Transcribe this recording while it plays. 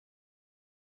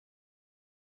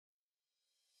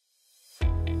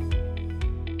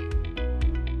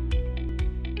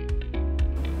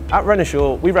At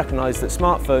Renishaw, we recognise that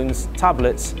smartphones,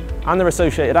 tablets and their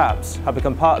associated apps have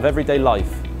become part of everyday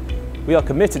life. We are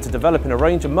committed to developing a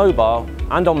range of mobile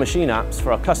and on-machine apps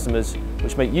for our customers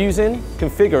which make using,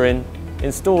 configuring,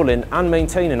 installing and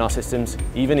maintaining our systems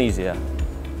even easier.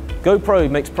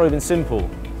 GoProbe makes probing simple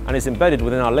and is embedded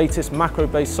within our latest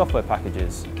macro-based software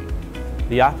packages.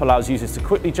 The app allows users to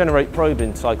quickly generate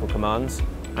probing cycle commands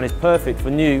and is perfect for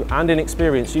new and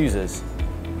inexperienced users.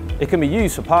 It can be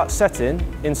used for part setting,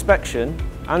 inspection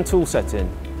and tool setting,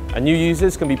 and new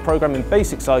users can be programming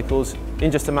basic cycles in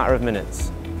just a matter of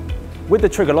minutes. With the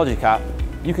Trigger Logic app,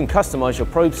 you can customise your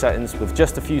probe settings with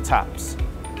just a few taps.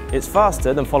 It's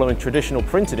faster than following traditional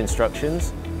printed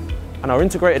instructions, and our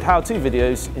integrated how-to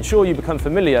videos ensure you become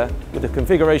familiar with the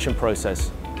configuration process,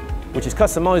 which is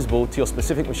customisable to your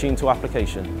specific machine tool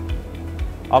application.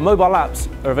 Our mobile apps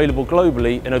are available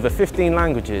globally in over 15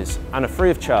 languages and are free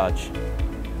of charge.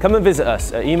 Come and visit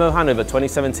us at EMO Hanover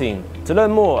 2017 to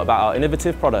learn more about our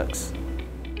innovative products.